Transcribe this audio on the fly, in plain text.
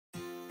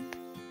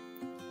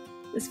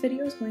This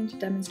video is going to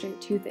demonstrate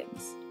two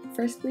things.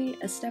 Firstly,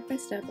 a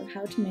step-by-step of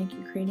how to make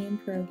Ukrainian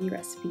pierogi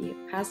recipe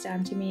passed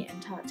down to me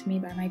and taught to me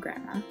by my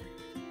grandma.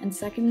 And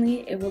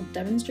secondly, it will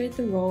demonstrate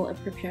the role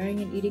of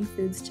preparing and eating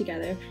foods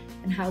together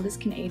and how this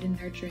can aid in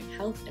nurturing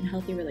health and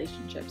healthy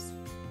relationships.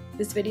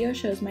 This video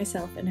shows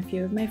myself and a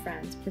few of my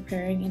friends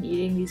preparing and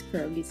eating these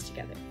pierogis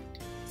together.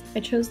 I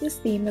chose this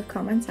theme of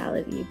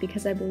commensality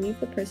because I believe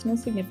the personal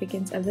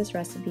significance of this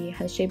recipe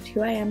has shaped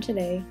who I am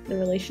today, the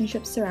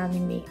relationships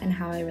surrounding me, and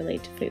how I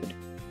relate to food.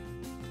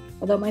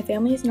 Although my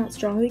family is not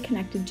strongly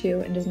connected to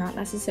and does not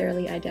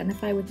necessarily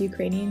identify with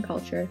Ukrainian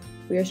culture,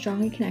 we are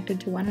strongly connected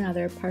to one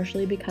another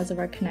partially because of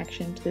our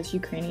connection to this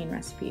Ukrainian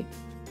recipe.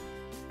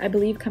 I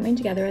believe coming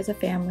together as a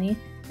family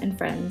and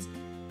friends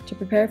to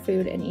prepare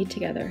food and eat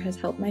together has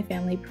helped my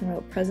family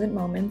promote present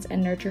moments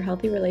and nurture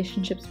healthy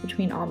relationships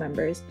between all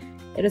members.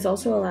 It has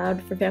also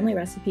allowed for family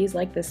recipes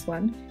like this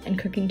one and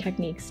cooking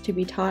techniques to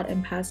be taught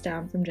and passed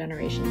down from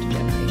generation to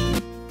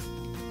generation.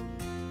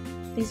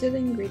 These are the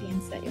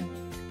ingredients that you'll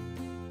need.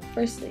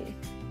 Firstly,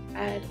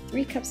 add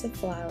 3 cups of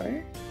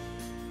flour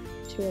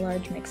to a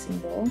large mixing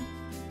bowl.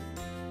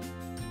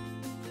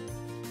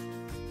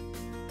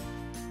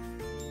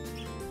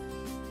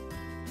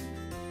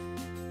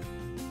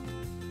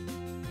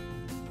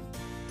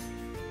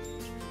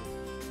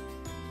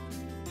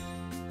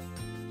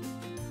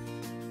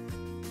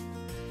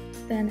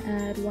 Then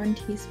add 1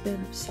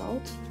 teaspoon of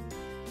salt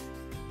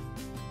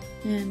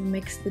and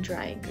mix the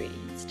dry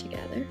ingredients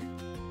together.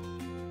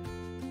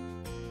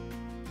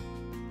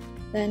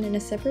 Then in a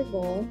separate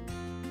bowl,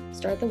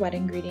 start the wet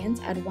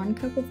ingredients, add 1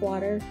 cup of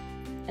water,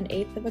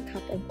 1/8 of a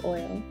cup of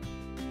oil,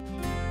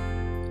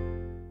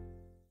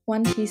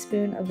 1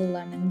 teaspoon of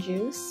lemon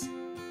juice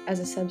as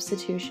a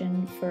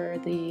substitution for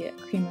the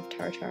cream of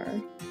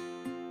tartar,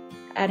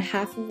 add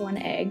half of 1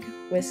 egg,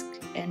 whisked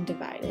and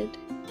divided,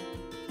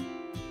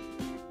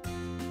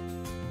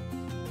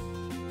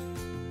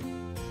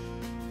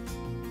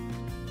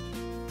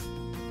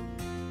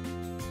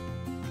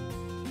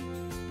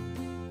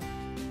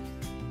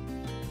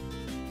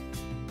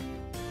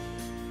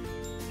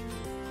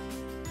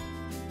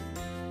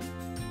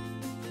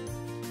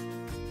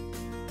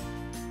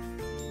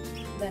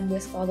 then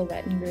whisk all the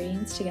wet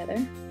ingredients together.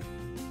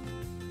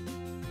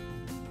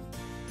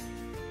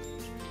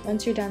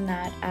 Once you're done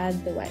that, add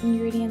the wet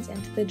ingredients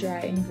into the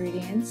dry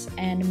ingredients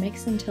and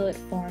mix until it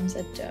forms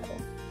a dough.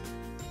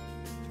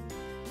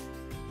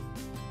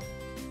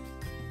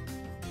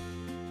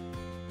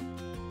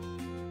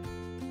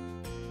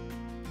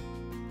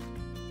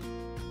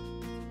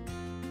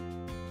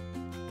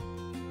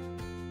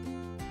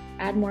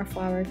 Add more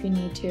flour if you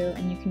need to,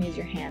 and you can use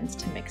your hands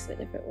to mix it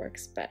if it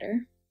works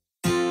better.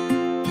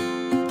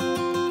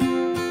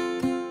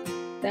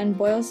 Then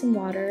boil some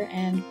water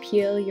and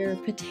peel your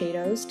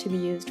potatoes to be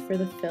used for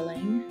the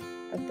filling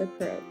of the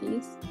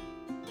pierogis.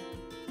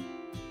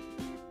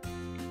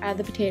 Add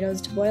the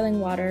potatoes to boiling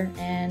water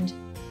and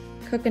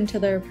cook until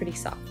they're pretty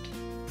soft.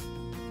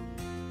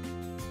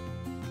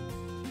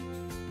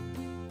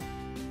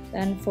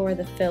 Then for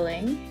the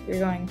filling, you're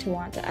going to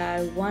want to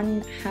add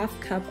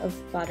 1/2 cup of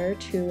butter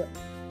to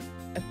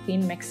a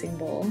clean mixing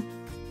bowl.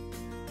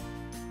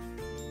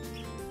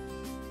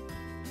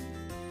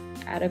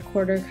 Add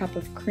 1/4 cup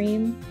of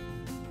cream,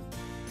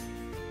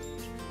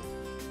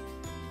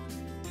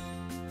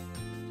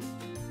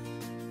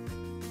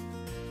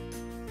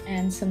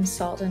 and some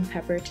salt and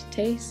pepper to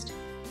taste.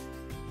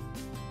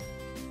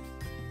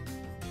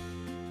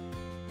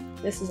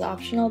 This is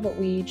optional, but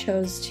we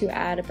chose to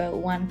add about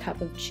 1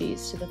 cup of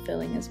cheese to the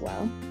filling as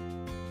well.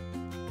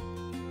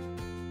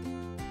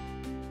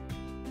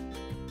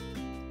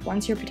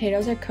 Once your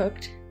potatoes are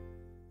cooked,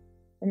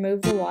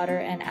 remove the water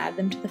and add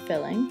them to the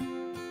filling.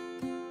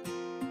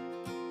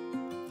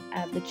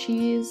 Add the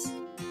cheese,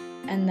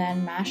 and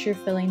then mash your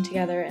filling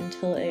together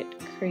until it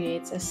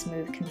creates a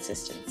smooth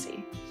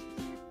consistency.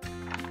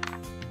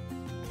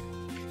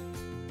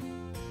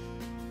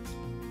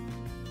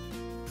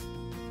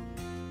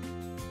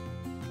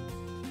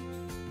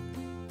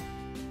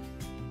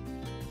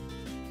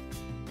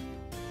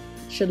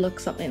 It should look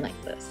something like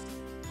this.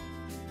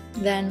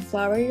 Then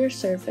flour your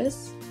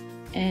surface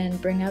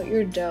and bring out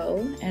your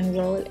dough and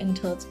roll it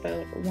until it's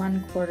about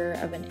 1/4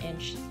 of an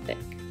inch thick.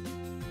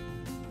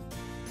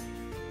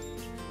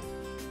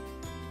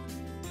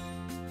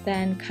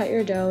 Then cut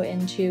your dough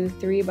into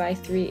 3 by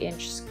 3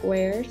 inch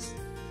squares.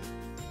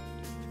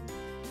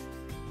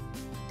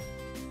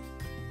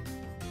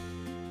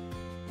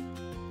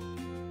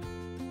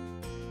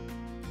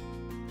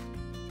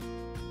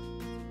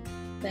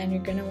 Then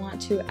you're going to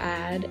want to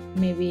add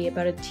maybe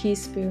about a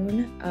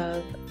teaspoon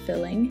of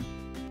filling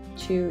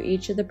to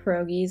each of the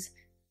pierogis.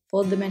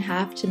 Fold them in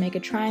half to make a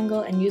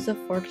triangle and use a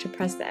fork to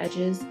press the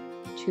edges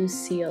to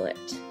seal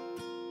it.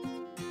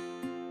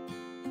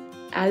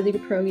 Add the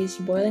pierogis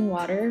to boiling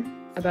water,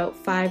 about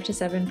 5 to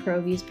 7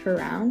 pierogis per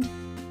round,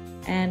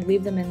 and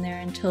leave them in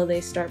there until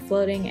they start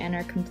floating and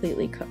are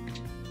completely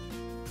cooked.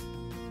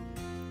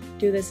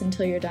 Do this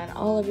until you're done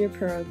all of your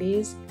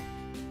pierogis,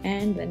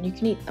 and then you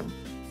can eat them.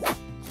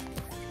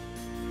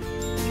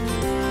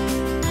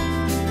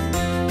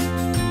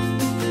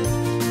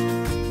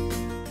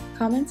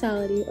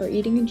 Commensality, or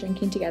eating and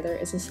drinking together,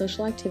 is a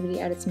social activity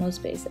at its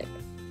most basic.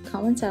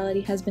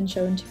 Commensality has been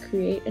shown to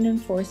create and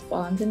enforce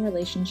bonds and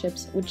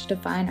relationships which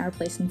define our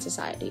place in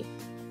society.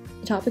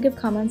 The topic of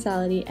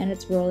commensality and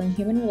its role in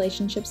human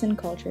relationships and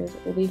cultures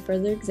will be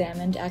further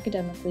examined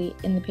academically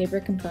in the paper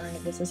component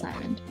of this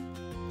assignment.